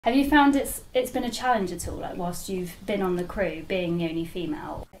Have you found it's been a challenge at all, like whilst you've been on the crew, being the only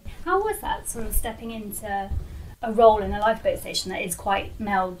female? How was that, sort of stepping into a role in a lifeboat station that is quite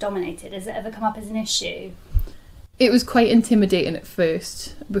male dominated? Has it ever come up as an issue? It was quite intimidating at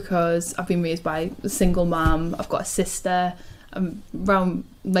first because I've been raised by a single mum. I've got a sister. I'm around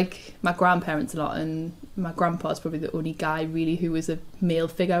like my grandparents a lot, and my grandpa's probably the only guy really who was a male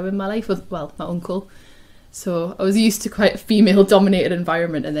figure in my life. Well, my uncle. So I was used to quite a female dominated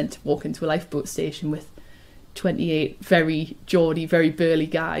environment, and then to walk into a lifeboat station with 28 very Geordie, very burly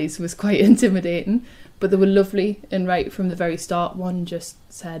guys was quite intimidating. But they were lovely, and right from the very start, one just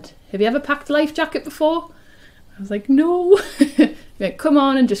said, "Have you ever packed a life jacket before?" I was like, "No." He went, "Come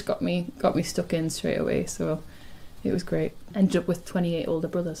on," and just got me stuck in straight away. So it was great. Ended up with 28 older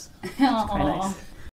brothers. Which was quite nice.